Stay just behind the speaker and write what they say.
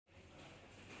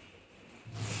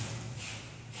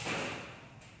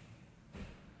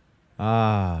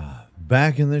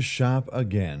Back in this shop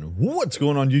again. What's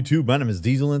going on, YouTube? My name is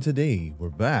Diesel, and today we're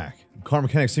back. Car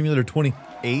Mechanic Simulator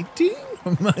 2018?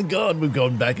 Oh my god, we've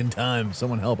gone back in time.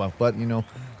 Someone help out. But, you know,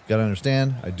 gotta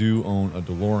understand, I do own a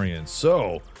DeLorean.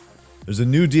 So, there's a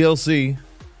new DLC.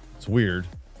 It's weird.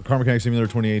 For Car Mechanic Simulator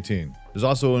 2018. There's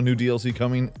also a new DLC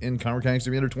coming in Car Mechanic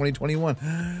Simulator 2021.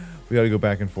 We gotta go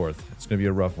back and forth. It's gonna be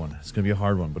a rough one. It's gonna be a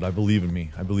hard one, but I believe in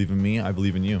me. I believe in me. I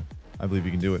believe in you. I believe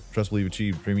you can do it. Trust, believe,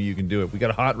 achieve. Dreamy, you can do it. We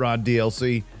got a hot rod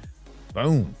DLC.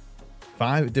 Boom.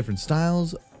 5 different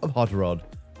styles of hot rod.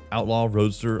 Outlaw,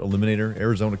 Roadster, Eliminator,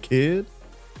 Arizona Kid,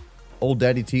 Old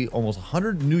Daddy T. Almost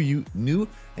 100 new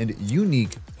and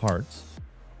unique parts.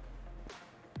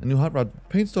 And new hot rod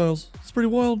paint styles. It's pretty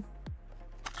wild.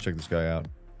 Check this guy out.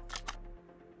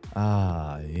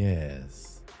 Ah,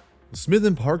 yes. The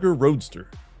Smith & Parker Roadster.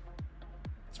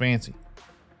 It's fancy.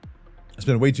 I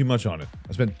spent way too much on it.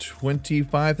 I spent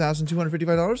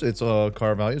 $25,255. Its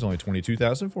car value is only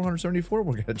 $22,474.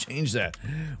 We're gonna change that.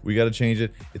 We gotta change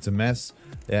it. It's a mess.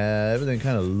 Everything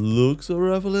kind of looks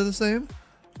roughly the same.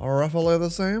 Roughly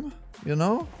the same, you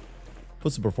know?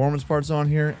 Put some performance parts on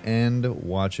here and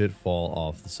watch it fall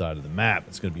off the side of the map.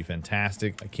 It's gonna be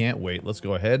fantastic. I can't wait. Let's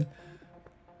go ahead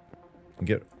and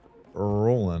get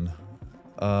rolling.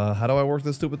 How do I work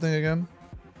this stupid thing again?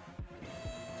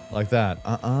 Like that.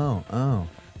 Oh.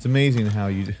 It's amazing how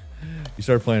you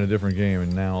start playing a different game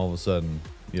and now all of a sudden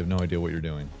you have no idea what you're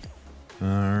doing.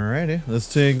 Alrighty,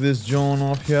 let's take this John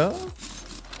off here.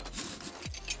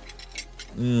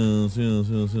 Yes.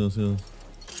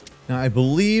 Now I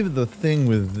believe the thing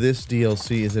with this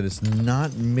DLC is that it's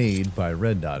not made by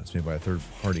Red Dot. It's made by a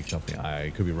third-party company. I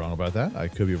could be wrong about that. I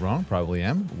could be wrong. Probably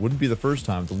am. Wouldn't be the first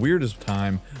time. The weirdest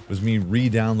time was me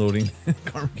re-downloading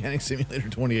Car Mechanic Simulator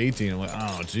 2018. I'm like,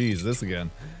 oh, geez, this again.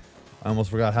 I almost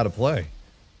forgot how to play.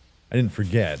 I didn't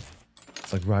forget.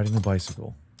 It's like riding a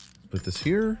bicycle. Put this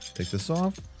here. Take this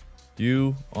off.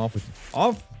 You off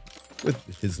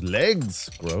with his legs.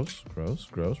 Gross. We're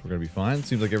gonna be fine.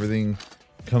 Seems like everything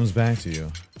comes back to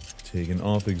you. Taking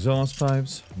off exhaust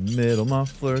pipes, middle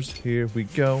mufflers, here we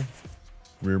go.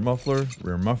 Rear muffler.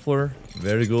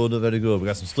 Very good. We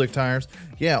got some slick tires.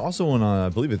 Yeah, also on, I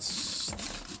believe it's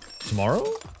tomorrow?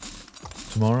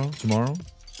 Tomorrow.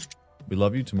 We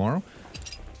love you, tomorrow.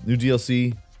 New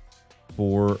DLC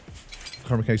for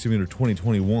Car Mechanic Simulator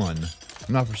 2021.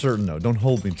 I'm not for certain though, don't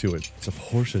hold me to it. It's a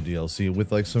Porsche DLC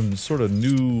with like some sort of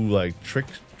new like trick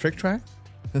track?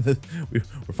 We're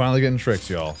finally getting tricks,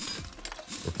 y'all.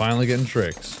 We're finally getting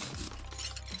tricks.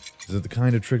 Is it the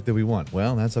kind of trick that we want?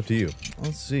 Well, that's up to you.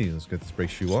 Let's see. Let's get this brake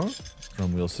shoe off.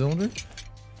 Drum wheel cylinder.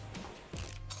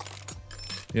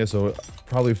 Yeah, so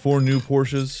probably 4 new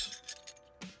Porsches.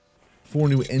 4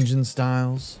 new engine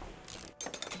styles.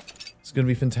 It's going to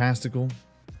be fantastical.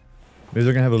 Maybe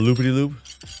they're going to have a loopity-loop.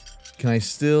 Can I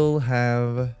still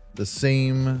have the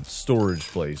same storage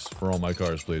place for all my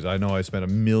cars, please? I know I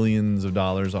spent millions of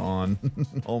dollars on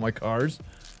all my cars.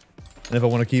 And if I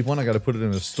want to keep one, I got to put it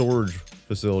in a storage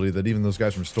facility that even those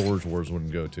guys from Storage Wars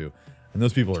wouldn't go to. And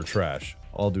those people are trash.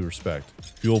 All due respect.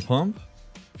 Fuel pump.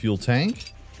 Fuel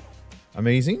tank.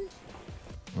 Amazing.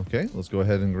 Okay, let's go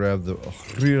ahead and grab the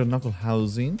rear knuckle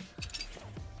housing.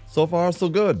 So far, so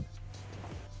good.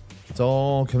 It's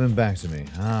all coming back to me.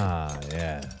 Ah,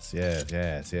 yes.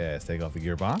 Take off the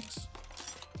gearbox.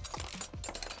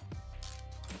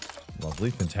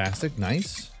 Lovely, fantastic,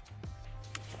 nice.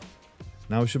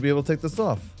 Now we should be able to take this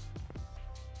off.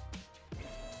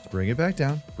 Let's bring it back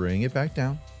down.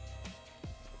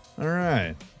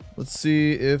 Alright. Let's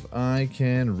see if I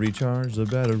can recharge the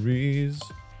batteries.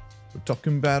 We're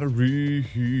talking batteries.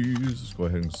 Let's go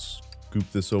ahead and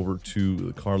scoop this over to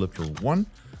the car lifter 1.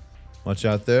 Watch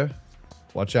out there.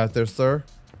 Watch out there, sir.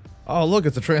 Oh, look,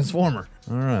 it's a transformer.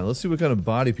 All right, let's see what kind of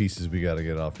body pieces we got to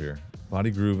get off here.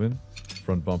 Body grooving.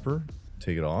 Front bumper.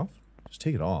 Take it off. Just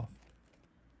take it off.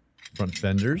 Front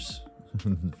fenders.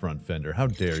 Front fender. How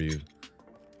dare you?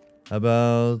 How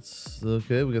about...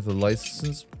 Okay, we got the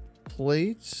license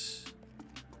plate.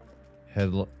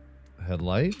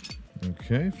 Headlight.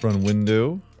 Okay, front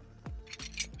window.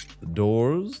 The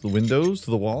doors. The windows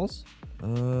to the walls.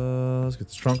 Let's get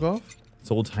this trunk off. It's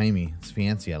old-timey. It's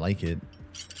fancy. I like it.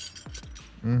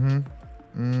 Take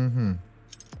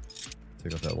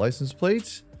off that license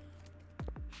plate.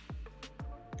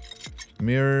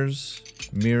 Mirrors.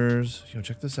 Yo,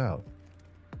 check this out.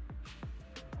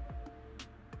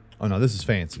 Oh, no, this is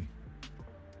fancy.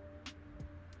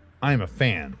 I am a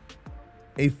fan.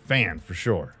 A fan, for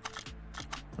sure.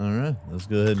 Alright, let's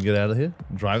go ahead and get out of here.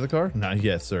 Drive the car? Not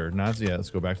yet, sir. Not yet. Let's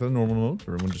go back to the normal mode.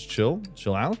 Everyone just chill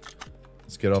out.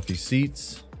 Let's get off these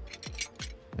seats.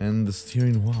 And the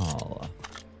steering wheel.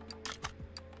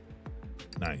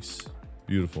 Nice.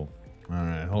 Beautiful. All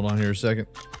right, hold on here a second.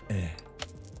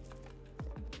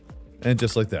 And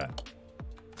just like that.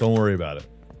 Don't worry about it.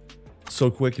 So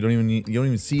quick, you don't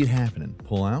even see it happening.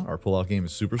 Pull out. Our pull out game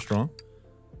is super strong.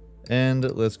 And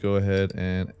let's go ahead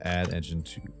and add engine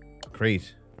to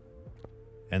crate.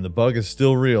 And the bug is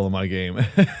still real in my game.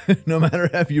 No matter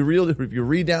if you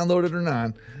re-download it or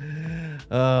not.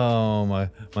 Oh, my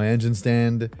engine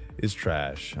stand is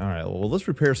trash. All right, well, let's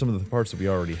repair some of the parts that we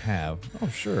already have. Oh,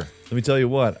 sure. Let me tell you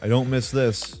what, I don't miss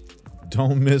this.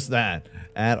 Don't miss that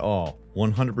at all.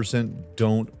 100%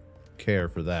 don't care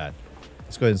for that.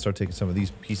 Let's go ahead and start taking some of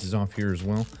these pieces off here as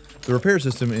well. The repair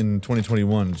system in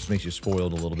 2021 just makes you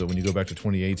spoiled a little bit. When you go back to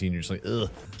 2018, you're just like, ugh,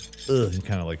 you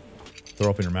kind of like throw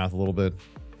up in your mouth a little bit.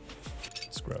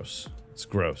 It's gross. It's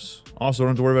gross. Also,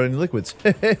 don't have to worry about any liquids.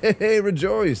 Hey,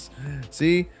 rejoice.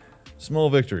 See? Small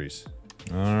victories.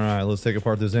 All right, let's take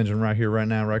apart this engine right here, right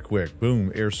now, right quick.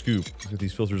 Boom, air scoop. Let's get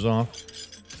these filters off.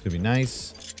 It's gonna be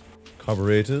nice.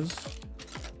 Carburetors.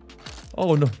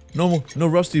 Oh, no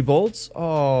rusty bolts?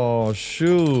 Oh,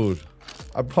 shoot.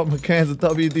 I brought my cans of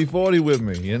WD-40 with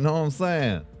me, you know what I'm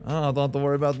saying? Oh, I don't have to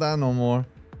worry about that no more.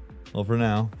 Well, for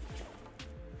now.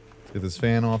 Let's get this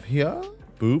fan off here.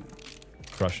 Boop.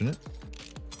 Crushing it.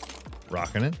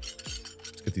 Rocking it.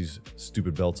 Let's get these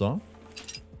stupid belts off.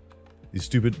 These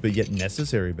stupid but yet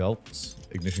necessary belts.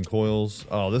 Ignition coils.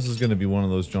 Oh, this is going to be one of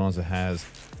those Johns that has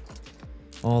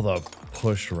all the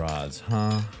push rods,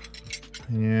 huh?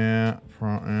 Yeah,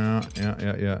 probably.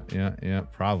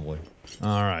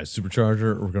 All right,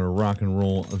 supercharger. We're gonna rock and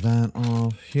roll that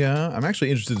off. Yeah, I'm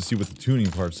actually interested to see what the tuning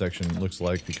part section looks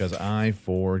like because I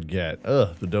forget.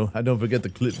 I don't forget the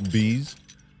clip B's.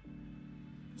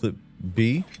 Clip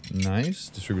B, nice.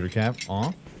 Distributor cap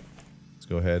off. Let's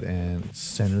go ahead and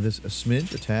center this a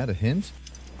smidge, a tad, a hint.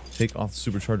 Take off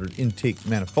the supercharger intake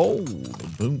manifold.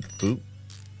 Boom, boop,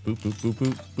 boop, boop, boop,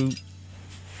 boop, boop.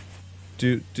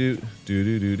 Do.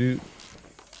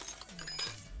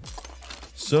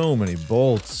 So many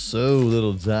bolts, so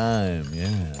little time.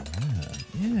 Yeah.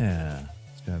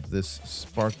 Let's have this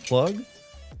spark plug.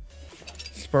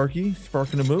 Sparking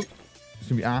them up. It's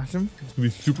gonna be awesome. It's gonna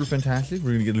be super fantastic.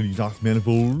 We're gonna get an exhaust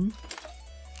manifold.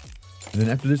 And then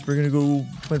after this, we're gonna go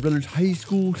to my brother's high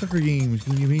school soccer game. It's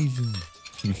gonna be amazing.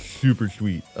 It's gonna be super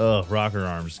sweet. Oh, rocker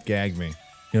arms, gag me.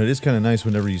 You know, it is kind of nice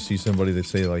whenever you see somebody that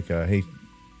say like, hey,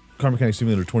 Car Mechanic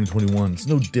Simulator 2021, it's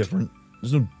no different.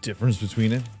 There's no difference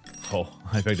between it. Oh,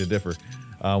 I beg to differ.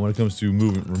 When it comes to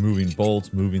removing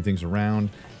bolts, moving things around,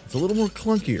 it's a little more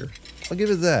clunkier. I'll give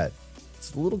it that.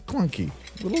 It's a little clunky.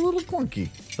 A little clunky.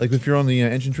 Like if you're on the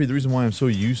engine tree, the reason why I'm so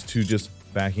used to just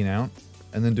backing out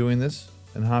and then doing this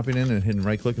and hopping in and hitting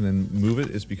right click and then move it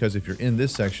is because if you're in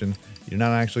this section, you're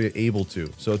not actually able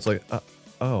to. So it's like,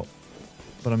 oh,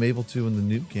 but I'm able to in the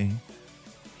new game.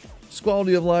 It's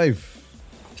quality of life.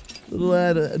 Little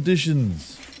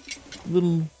additions,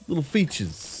 little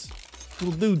features,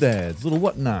 little doodads, little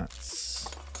whatnots.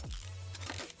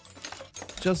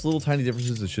 Just little tiny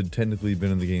differences that should technically have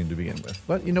been in the game to begin with.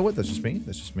 But you know what? That's just me.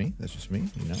 That's just me. That's just me.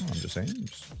 You know, I'm just saying. I'm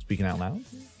just speaking out loud.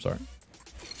 Sorry.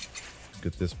 Let's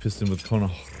get this piston with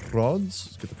Kona rods.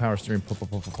 Let's get the power steering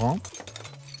pump.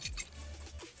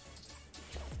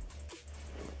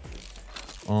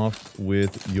 Off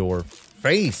with your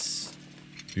face.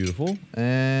 Beautiful.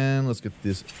 And let's get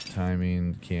this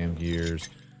timing, cam gears,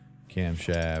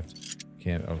 camshaft,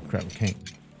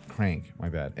 crank, my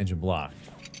bad, engine block.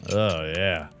 Oh,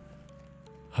 yeah.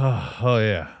 Oh,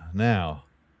 yeah. Now,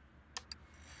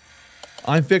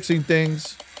 I'm fixing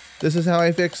things. This is how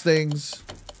I fix things.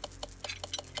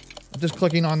 I'm just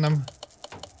clicking on them,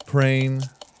 praying,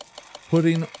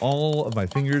 putting all of my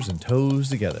fingers and toes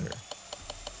together.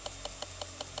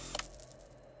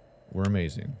 We're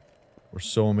amazing. We're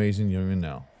so amazing, you don't even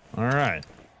know. All right.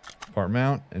 Part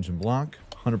mount, engine block,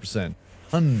 100%.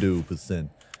 100%.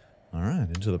 All right,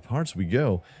 into the parts we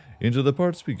go. Into the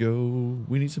parts we go.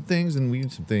 We need some things and we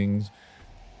need some things.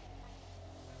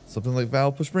 Something like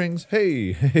valve push springs.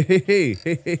 Hey.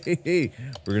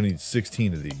 We're gonna need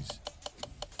 16 of these.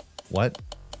 What?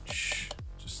 Shh.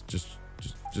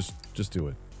 Just do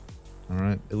it. All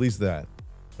right, at least that.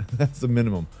 That's the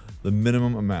minimum. The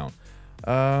minimum amount.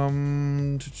 All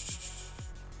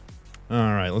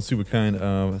right, let's see what kind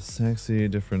of sexy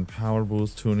different power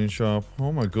boost tuning shop.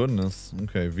 Oh my goodness.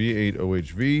 Okay, V8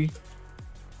 OHV.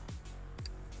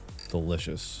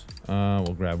 Delicious.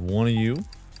 We'll grab one of you.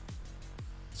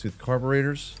 Let's see the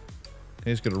carburetors.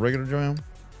 Okay, let's get a regular jam.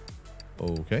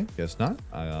 Okay, guess not.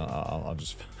 I'll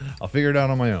figure it out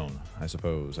on my own. I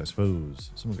suppose.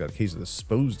 Someone got a case of the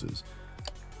Spostas.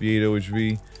 V8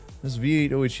 OHV. This is V8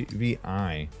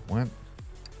 OHVI. What?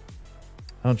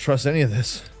 I don't trust any of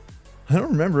this. I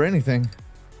don't remember anything.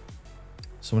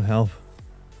 Someone help.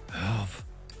 Help.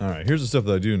 Alright, here's the stuff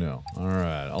that I do know.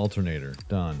 Alright, alternator.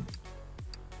 Done.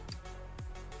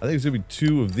 I think it's going to be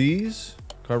 2 of these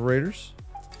carburetors.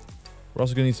 We're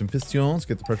also going to need some pistons.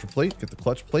 Get the pressure plate. Get the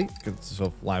clutch plate. Get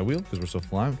the flywheel, because we're so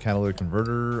fly. Catalytic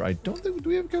converter. I don't think... Do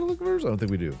we have catalytic converters? I don't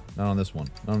think we do. Not on this one.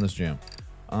 Not on this jam.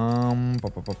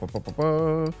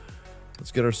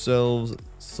 Let's get ourselves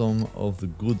some of the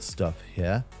good stuff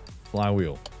here.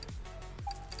 Flywheel.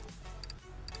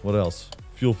 What else?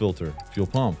 Fuel filter. Fuel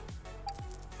pump.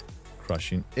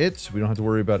 Crushing it. We don't have to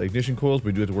worry about ignition coils, but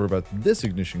we do have to worry about this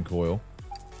ignition coil.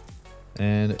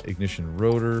 And ignition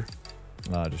rotor.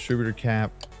 Distributor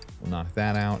cap. We'll knock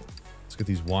that out. Let's get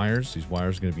these wires. These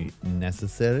wires are going to be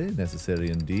necessary. Necessary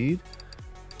indeed.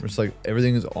 It's like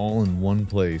everything is all in one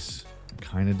place. I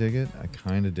kind of dig it. I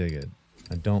kind of dig it.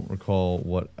 I don't recall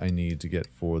what I need to get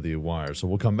for the wires. So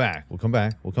we'll come back. We'll come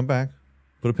back. We'll come back.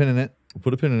 Put a pin in it. We'll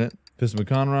put a pin in it. Piston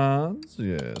con rods.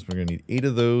 Yes, we're going to need 8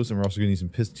 of those. And we're also going to need some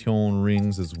piston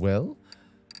rings as well.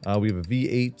 We have a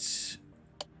V8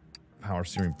 power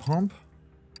steering pump.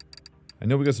 I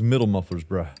know we got some middle mufflers,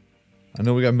 bruh. I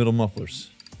know we got middle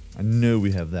mufflers. I know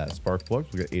we have that. Spark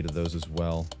plugs. We got 8 of those as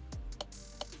well.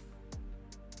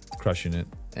 Crushing it.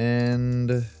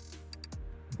 And I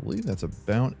believe that's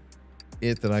about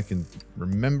it that I can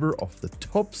remember off the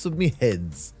tops of me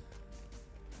heads.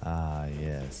 Ah,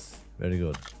 yes. Very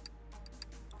good.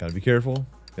 Gotta be careful.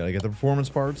 Gotta get the performance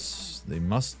parts. They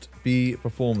must be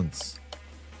performance.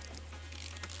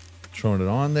 Throwing it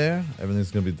on there. Everything's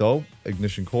gonna be dope.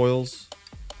 Ignition coils.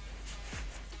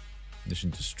 Ignition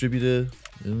distributor.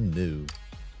 Oh no.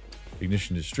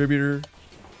 Ignition distributor.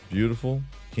 Beautiful.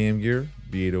 Cam gear.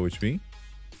 V8 OHV.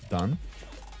 Done.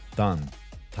 Done.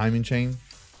 Timing chain.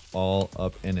 All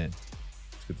up in it.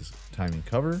 Let's get this timing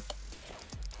cover.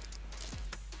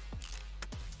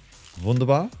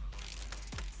 Wunderbar.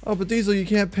 Oh, but Diesel, you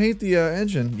can't paint the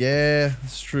engine. Yeah,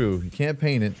 it's true. You can't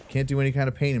paint it. Can't do any kind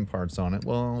of painting parts on it.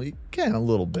 Well, you can a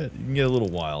little bit. You can get a little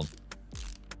wild.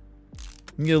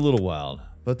 You can get a little wild.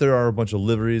 But there are a bunch of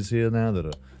liveries here now that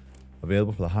are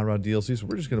available for the Hot Rod DLC. So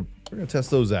we're gonna test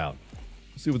those out.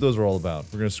 See what those are all about.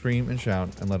 We're gonna scream and shout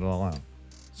and let it all out.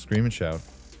 Scream and shout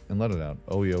and let it out.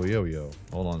 Oh yo yo yo.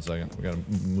 Hold on a second. We gotta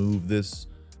move this.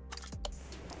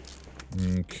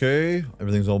 Okay,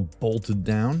 everything's all bolted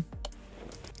down.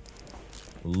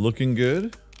 Looking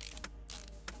good.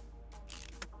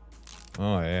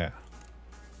 Oh yeah.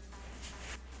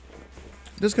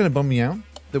 It does kind of bum me out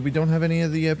that we don't have any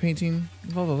of the painting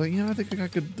involved. I was like, you know, I think I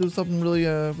could do something really,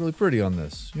 really pretty on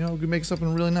this. You know, we could make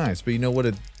something really nice. But you know what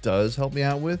it does help me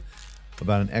out with?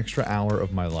 About an extra hour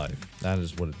of my life. That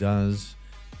is what it does.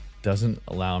 Doesn't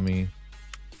allow me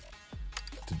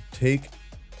to take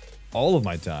all of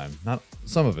my time, not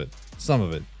some of it. Some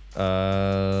of it.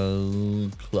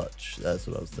 Clutch. That's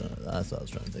what I was trying. That's what I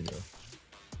was trying to think of.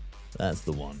 That's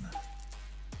the one.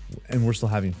 And we're still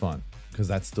having fun because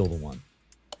that's still the one.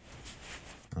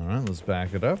 All right, let's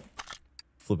back it up.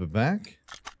 Flip it back.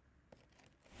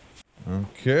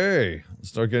 Okay, let's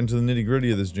start getting to the nitty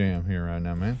gritty of this jam here right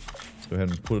now, man. Let's go ahead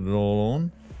and put it all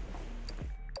on.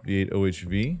 V8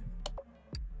 OHV.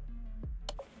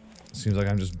 Seems like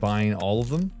I'm just buying all of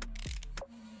them.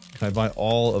 Can I buy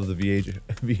all of the V8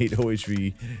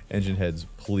 OHV engine heads,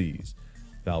 please?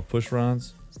 Valve push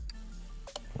rods.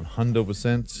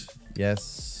 100%.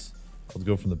 Yes. I'll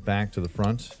go from the back to the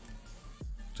front.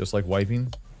 Just like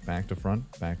wiping. Back to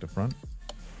front, back to front.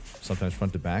 Sometimes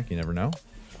front to back, you never know.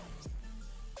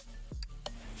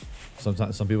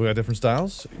 Sometimes some people got different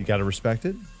styles. You gotta respect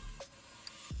it.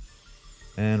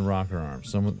 And rocker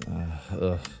arms.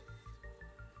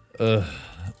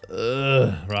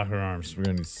 Rocker arms. We're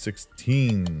gonna need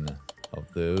 16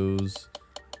 of those.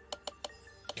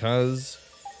 Cause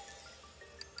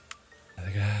I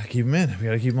gotta keep them in. We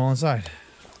gotta keep them all inside.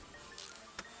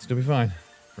 It's gonna be fine.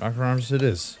 Rocker arms it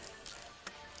is.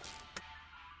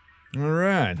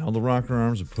 Alright, all the rocker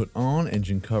arms are put on.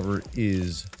 Engine cover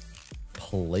is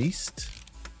placed.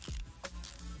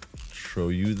 Show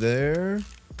you there.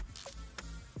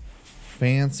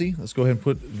 Fancy. Let's go ahead and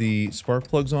put the spark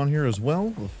plugs on here as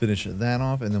well. We'll finish that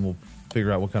off and then we'll figure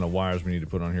out what kind of wires we need to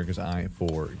put on here because I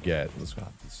forget. Let's go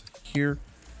this here.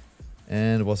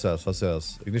 And what's else? What's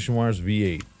else? Ignition wires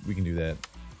V8. We can do that.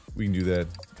 We can do that.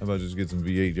 How about just get some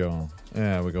V8 going?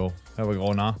 There we go. Here we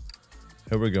go now.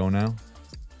 Here we go now.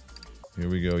 Here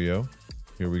we go, yo.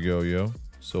 Here we go, yo.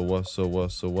 So what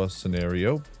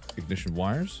scenario? Ignition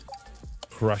wires.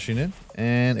 Crushing it.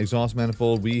 And exhaust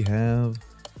manifold, we have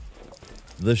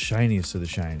The shiniest of the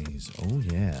shinies. Oh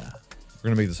yeah. We're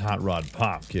gonna make this hot rod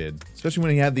pop, kid. Especially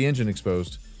when you have the engine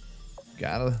exposed.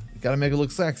 Gotta make it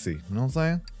look sexy. You know what I'm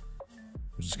saying?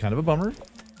 Which is kind of a bummer.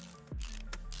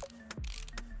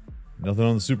 Nothing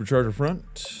on the supercharger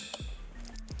front.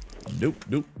 Nope,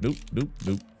 nope, nope, nope,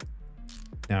 nope.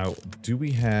 Now, do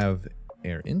we have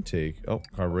air intake? Oh,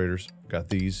 carburetors. Got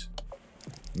these.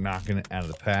 Knocking it out of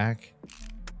the pack.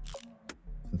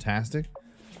 Fantastic.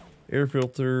 Air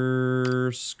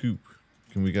filter scoop.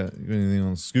 Can we got anything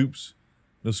on scoops?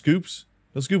 No scoops?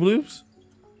 No scoop loops?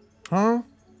 Huh?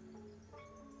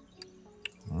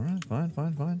 Alright,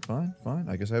 fine.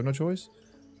 I guess I have no choice.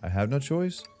 I have no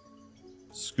choice.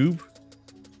 Scoop.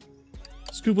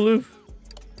 Scoop-a-loop.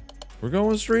 We're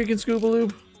going streaking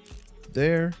Scoop-a-loop.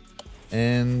 There.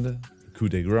 And coup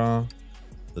de grace.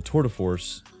 The tour de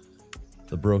force.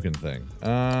 The broken thing.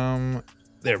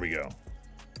 There we go.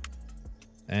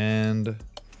 And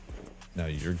now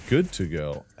you're good to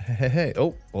go. Hey.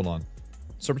 Oh, hold on.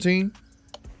 Serpentine.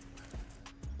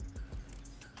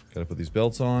 Gotta put these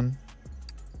belts on.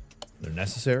 They're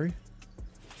necessary.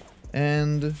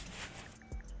 And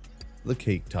the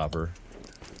cake topper.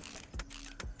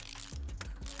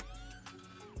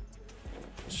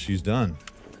 She's done.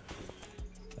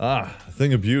 Ah, a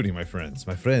thing of beauty, my friends.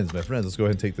 My friends. Let's go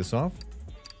ahead and take this off.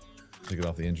 Take it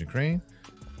off the engine crane.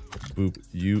 Boop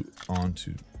you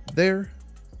onto there.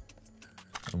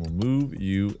 And we'll move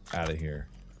you out of here.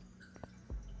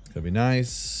 It's gonna be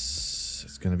nice.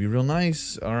 It's gonna be real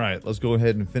nice. All right, let's go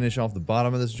ahead and finish off the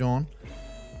bottom of this John.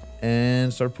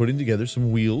 And start putting together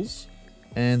some wheels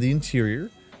and the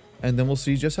interior. And then we'll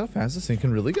see just how fast this thing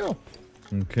can really go.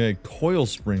 Okay, coil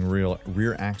spring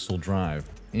rear axle drive.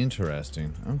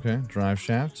 Interesting. Okay, drive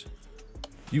shaft.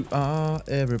 You are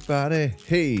everybody.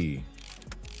 Hey.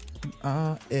 You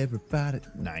are everybody.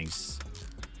 Nice.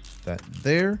 That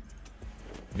there.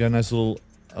 We got a nice little...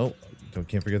 Oh,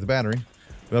 can't forget the battery.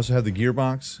 We also have the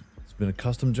gearbox. It's been a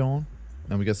custom John.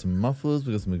 Now we got some mufflers.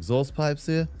 We got some exhaust pipes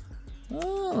here.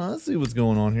 Oh, let's see what's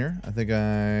going on here. I think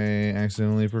I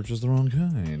accidentally purchased the wrong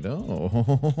kind.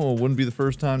 Oh, wouldn't be the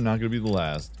first time, not gonna be the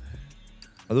last.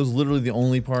 Are those literally the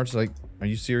only parts? Like, are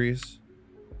you serious?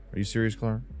 Are you serious,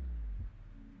 Clark?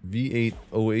 V8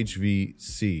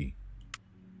 OHV-C.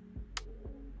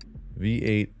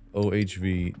 V8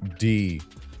 OHV-D.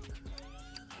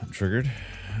 I'm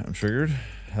triggered.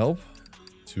 Help.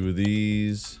 2 of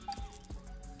these.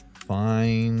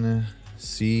 Fine.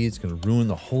 See, it's gonna ruin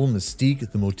the whole mystique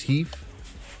of the motif.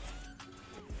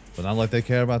 But not like they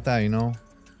care about that, you know?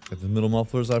 Got the middle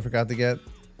mufflers I forgot to get.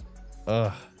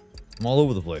 Ugh. I'm all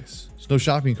over the place. There's no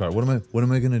shopping cart. What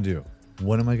am I gonna do?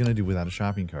 What am I gonna do without a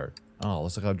shopping cart? Oh,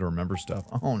 looks like I have to remember stuff.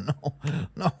 Oh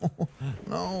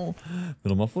no.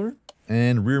 Middle muffler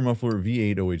and rear muffler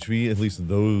V8 OHV. At least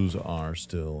those are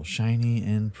still shiny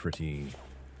and pretty.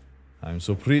 I'm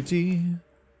so pretty.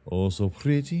 Oh, so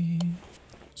pretty.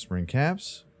 Spring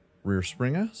caps, rear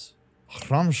springers,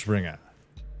 Ramspringer.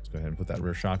 Let's go ahead and put that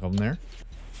rear shock on there.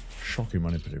 Shocking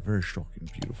money, but very shocking,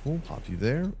 beautiful. Pop you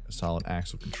there. A solid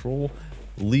axle control,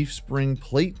 leaf spring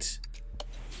plate.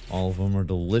 All of them are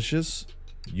delicious.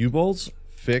 U-bolts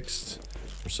fixed.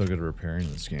 We're so good at repairing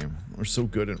in this game. We're so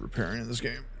good at repairing in this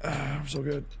game. We're so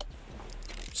good.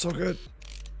 So good.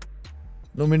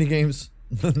 No mini games.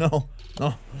 No.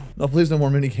 Please, no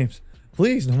more mini games.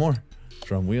 Please, no more.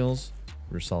 Drum wheels.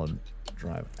 Rear solid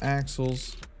drive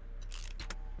axles.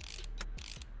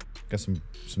 Got some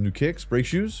new kicks, brake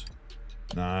shoes.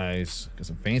 Nice. Got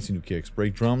some fancy new kicks,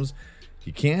 brake drums.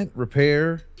 You can't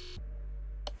repair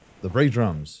the brake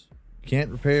drums. You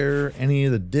can't repair any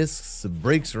of the discs. The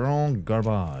brakes are on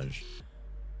garbage.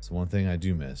 It's the one thing I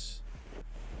do miss.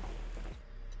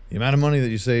 The amount of money that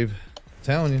you save, I'm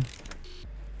telling you,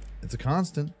 it's a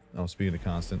constant. Oh, speaking of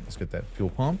constant, let's get that fuel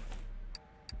pump.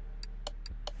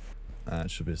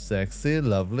 That should be sexy,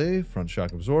 lovely. Front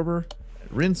shock absorber.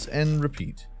 Rinse and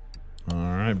repeat.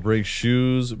 Alright, brake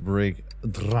shoes, brake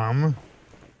drum.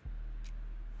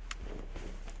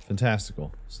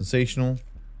 Fantastical. Sensational.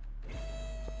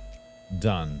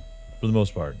 Done. For the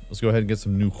most part. Let's go ahead and get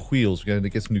some new wheels. We gotta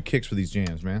get some new kicks for these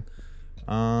jams, man.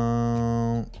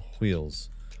 Wheels.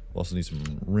 We'll also need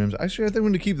some rims. Actually, I think we're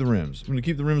gonna keep the rims. I'm gonna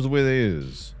keep the rims the way they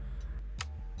is.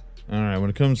 Alright, when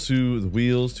it comes to the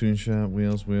wheels, tune shop,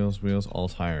 wheels, all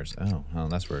tires. Oh,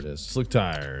 that's where it is. Slick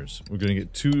tires. We're going to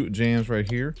get 2 jams right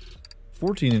here.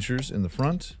 14 inchers in the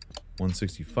front.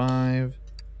 165.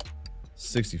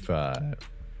 65.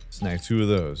 Snag 2 of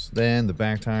those. Then the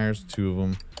back tires, 2 of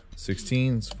them.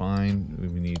 16, it's fine.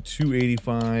 We need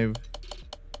 285.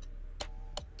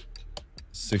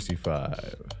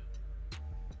 65.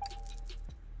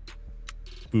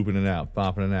 booping it out,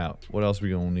 bopping it out. What else are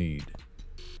we gonna need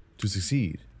to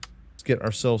succeed? Let's get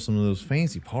ourselves some of those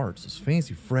fancy parts, those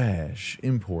fancy fresh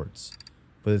imports.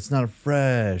 But it's not a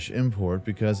fresh import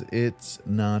because it's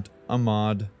not a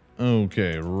mod.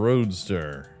 Okay,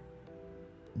 Roadster.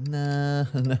 Nah,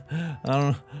 I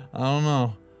don't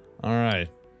know. All right,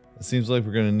 it seems like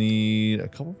we're gonna need a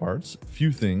couple parts, a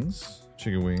few things,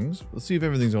 chicken wings. Let's see if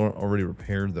everything's already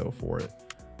repaired though for it.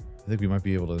 I think we might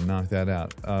be able to knock that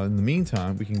out. In the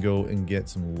meantime, we can go and get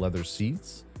some leather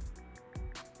seats.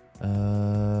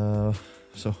 So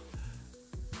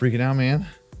freaking out, man.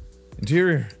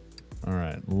 Interior. All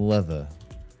right, leather,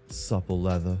 supple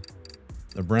leather.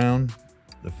 They're brown,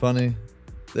 they're funny.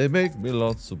 They make me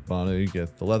lots of money.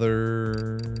 Get the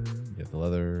leather, get the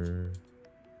leather.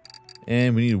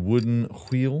 And we need a wooden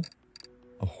wheel.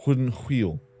 A wooden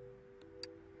wheel.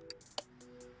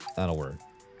 That'll work.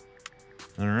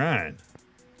 All right.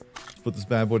 Let's put this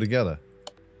bad boy together.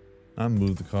 I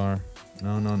move the car.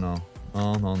 No, no, no.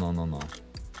 Oh, no, no, no, no.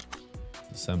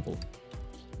 Assemble.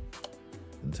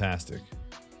 Fantastic.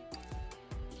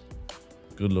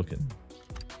 Good looking.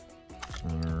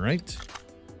 All right. Let's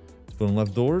put on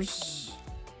left doors.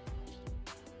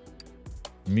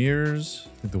 Mirrors. I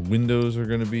think the windows are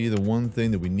going to be the one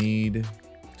thing that we need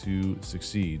to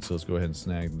succeed. So let's go ahead and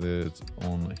snag this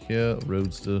on here.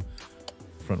 Roadster.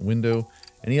 Front window.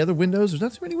 Any other windows? There's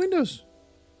not too many windows.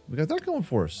 We got that going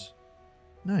for us.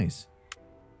 Nice.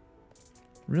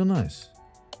 Real nice.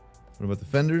 What about the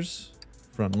fenders?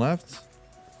 Front and left.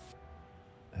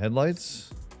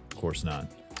 Headlights? Of course not.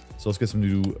 So let's get some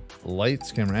new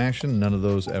lights, camera action. None of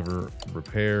those ever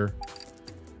repair.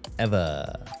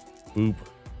 Ever. Boop.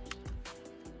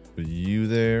 Put you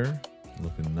there.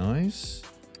 Looking nice.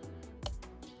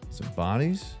 Some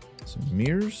bodies. Some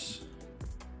mirrors.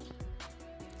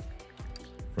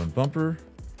 Front bumper.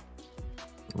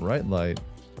 Right light.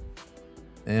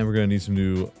 And we're going to need some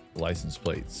new license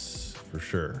plates for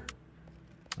sure.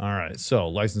 All right, so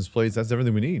license plates, that's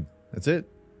everything we need. That's it.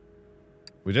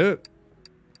 We did it.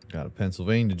 Got a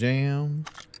Pennsylvania jam.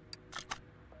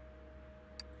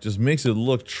 Just makes it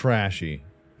look trashy.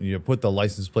 You put the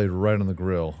license plate right on the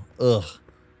grill. Ugh.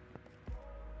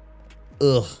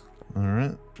 Ugh. All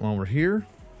right, while we're here,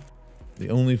 the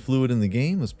only fluid in the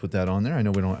game, let's put that on there. I know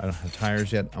I don't have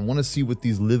tires yet. I want to see what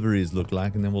these liveries look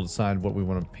like, and then we'll decide what we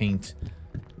want to paint.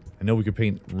 I know we could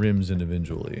paint rims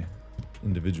individually.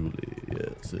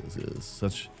 Yes, yes, yes.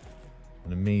 Such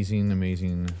an amazing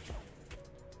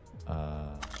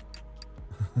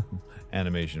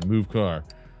animation. Move car.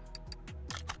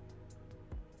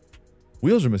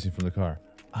 Wheels are missing from the car.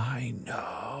 I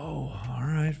know. All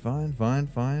right, fine.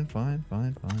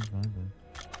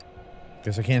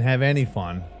 Guess I can't have any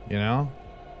fun, you know?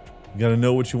 You gotta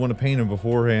know what you want to paint them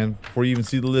beforehand, before you even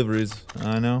see the liveries.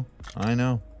 I know.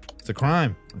 It's a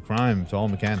crime. A crime to all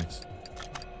mechanics.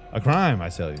 A crime, I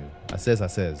tell you. I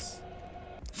says.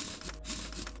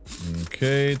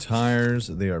 Okay, tires,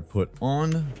 they are put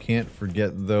on. Can't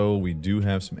forget, though, we do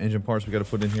have some engine parts we gotta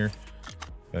put in here.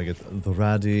 Gotta get the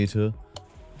radiator.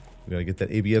 We gotta get that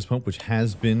ABS pump, which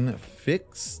has been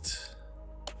fixed.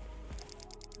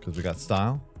 Because we got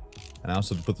style. And I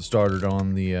also put the starter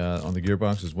on the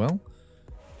gearbox as well.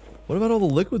 What about all the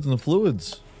liquids and the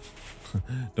fluids?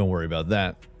 Don't worry about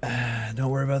that.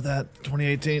 Don't worry about that.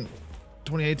 2018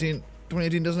 doesn't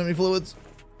have any fluids.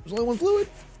 There's only one fluid.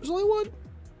 There's only one.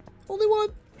 Only one.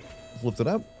 Let's lift it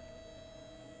up.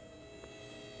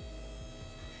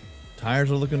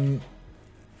 Tires are looking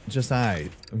just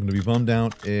alright. I'm gonna be bummed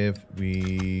out if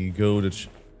we go to,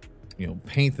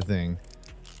 paint the thing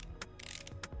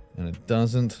and it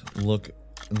doesn't look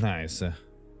nice.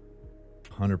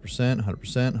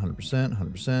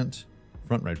 100%.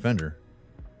 Front right fender.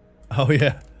 Oh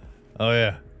yeah.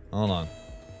 Hold on.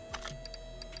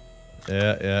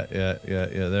 Yeah.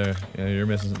 There. Yeah, you're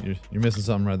missing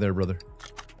something right there, brother.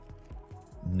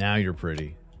 Now you're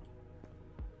pretty.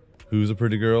 Who's a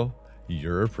pretty girl?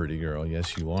 You're a pretty girl.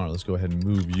 Yes, you are. Let's go ahead and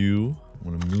move you. I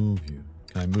want to move you.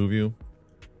 Can I move you?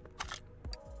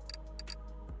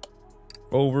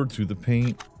 Over to the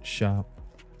paint shop.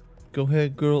 Go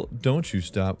ahead, girl. Don't you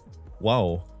stop.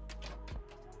 Wow.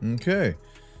 Okay.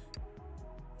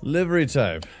 Livery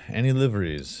type. Any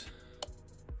liveries?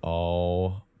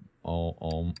 Oh.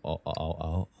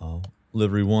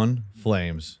 Livery 1,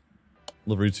 flames.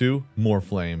 Livery 2, more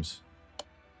flames.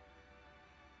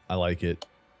 I like it.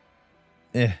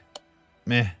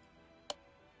 Meh.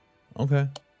 Okay.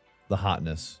 The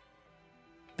hotness.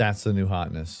 That's the new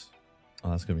hotness. Oh,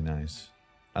 that's gonna be nice.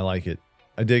 I like it.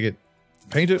 I dig it.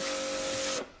 Paint it.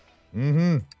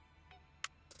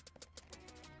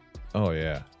 Oh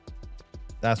yeah.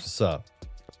 That's what's up.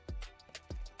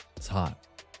 hot.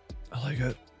 I like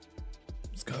it.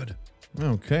 It's good.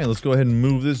 Okay, let's go ahead and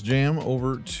move this jam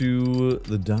over to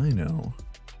the dyno.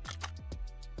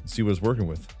 Let's see what it's working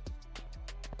with.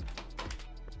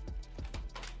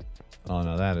 Oh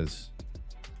no, that is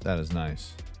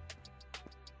nice.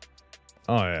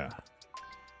 Oh yeah.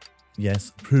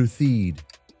 Yes, proceed.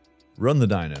 Run the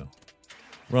dyno.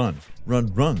 Run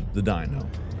the dyno.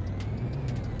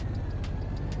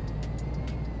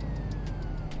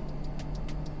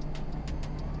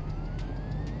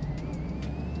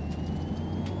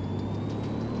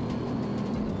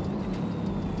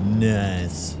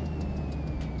 Nice.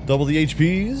 Double the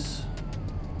HPs.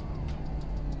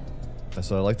 That's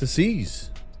what I like to seize.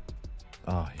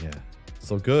 Oh yeah,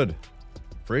 so good.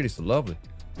 Pretty, so lovely.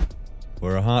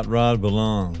 Where a hot rod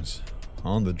belongs.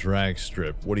 On the drag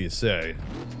strip. What do you say?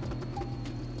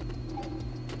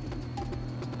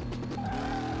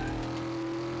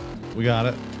 We got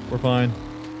it. We're fine.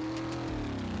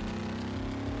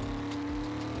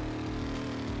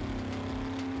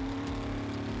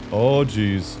 Oh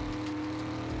geez.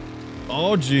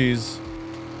 Oh geez.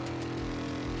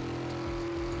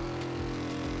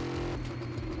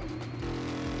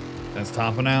 That's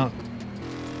topping out.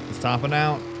 It's topping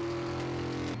out.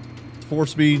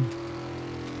 4-speed.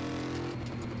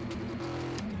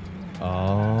 Oh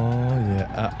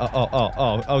yeah.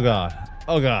 Oh god.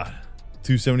 Oh god.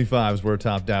 275 is where it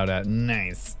topped out at.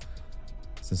 Nice.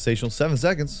 Sensational. 7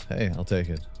 seconds. Hey, I'll take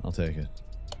it. I'll take it.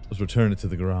 Let's return it to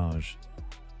the garage.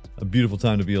 A beautiful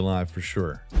time to be alive for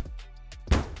sure.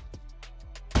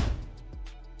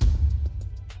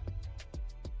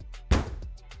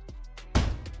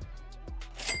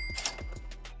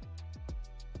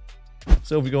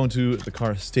 So if we go into the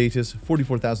car status,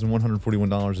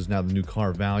 $44,141 is now the new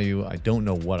car value. I don't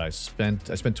know what I spent.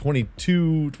 I spent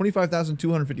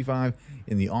 $25,255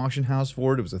 in the auction house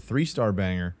for it. It was a 3-star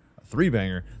banger, a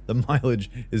 3-banger. The mileage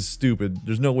is stupid.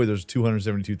 There's no way there's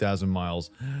 272,000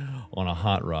 miles on a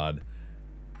hot rod.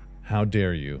 How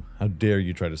dare you? How dare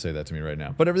you try to say that to me right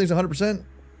now? But everything's 100%.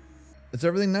 It's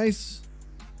everything nice.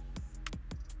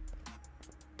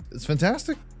 It's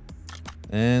fantastic.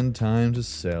 And time to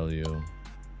sell you.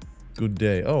 Good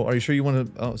day. Oh, are you sure you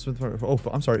want to? Oh,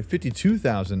 I'm sorry.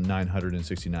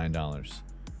 $52,969.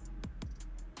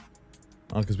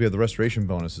 Oh, because we have the restoration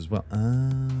bonus as well.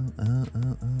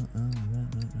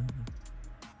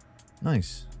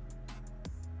 Nice.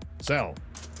 Sell.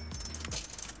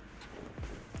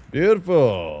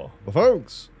 Beautiful. Well,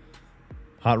 folks.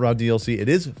 Hot Rod DLC. It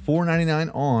is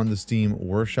 $4.99 on the Steam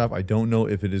Workshop. I don't know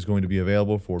if it is going to be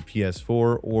available for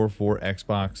PS4 or for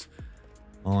Xbox.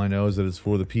 All I know is that it's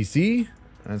for the PC,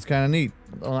 and it's kind of neat.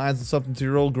 It'll add something to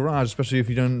your old garage, especially if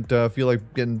you don't feel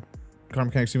like getting Car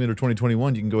Mechanic Simulator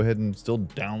 2021. You can go ahead and still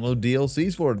download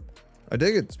DLCs for it. I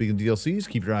dig it. Speaking of DLCs,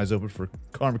 keep your eyes open for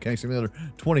Car Mechanic Simulator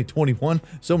 2021.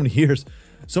 So many years,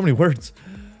 so many words.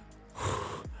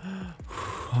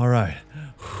 All right.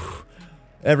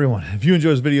 Everyone, if you enjoy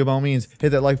this video, by all means, hit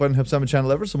that like button, helps out my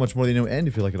channel ever so much more than you know, and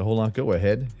if you like it a whole lot, go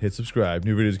ahead, hit subscribe.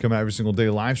 New videos come out every single day,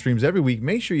 live streams every week.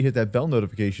 Make sure you hit that bell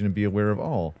notification and be aware of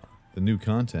all the new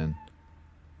content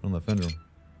on the fender.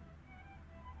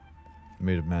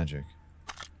 Made of magic.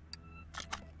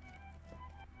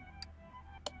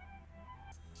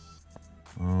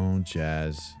 Oh,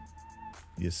 Jazz.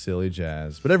 You silly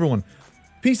Jazz. But everyone,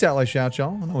 peace out, like shout,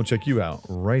 y'all, and I'll check you out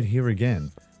right here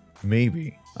again.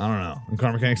 Maybe. I don't know. In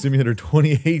Car Mechanic Simulator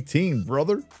 2018,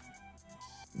 brother.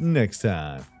 Next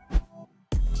time.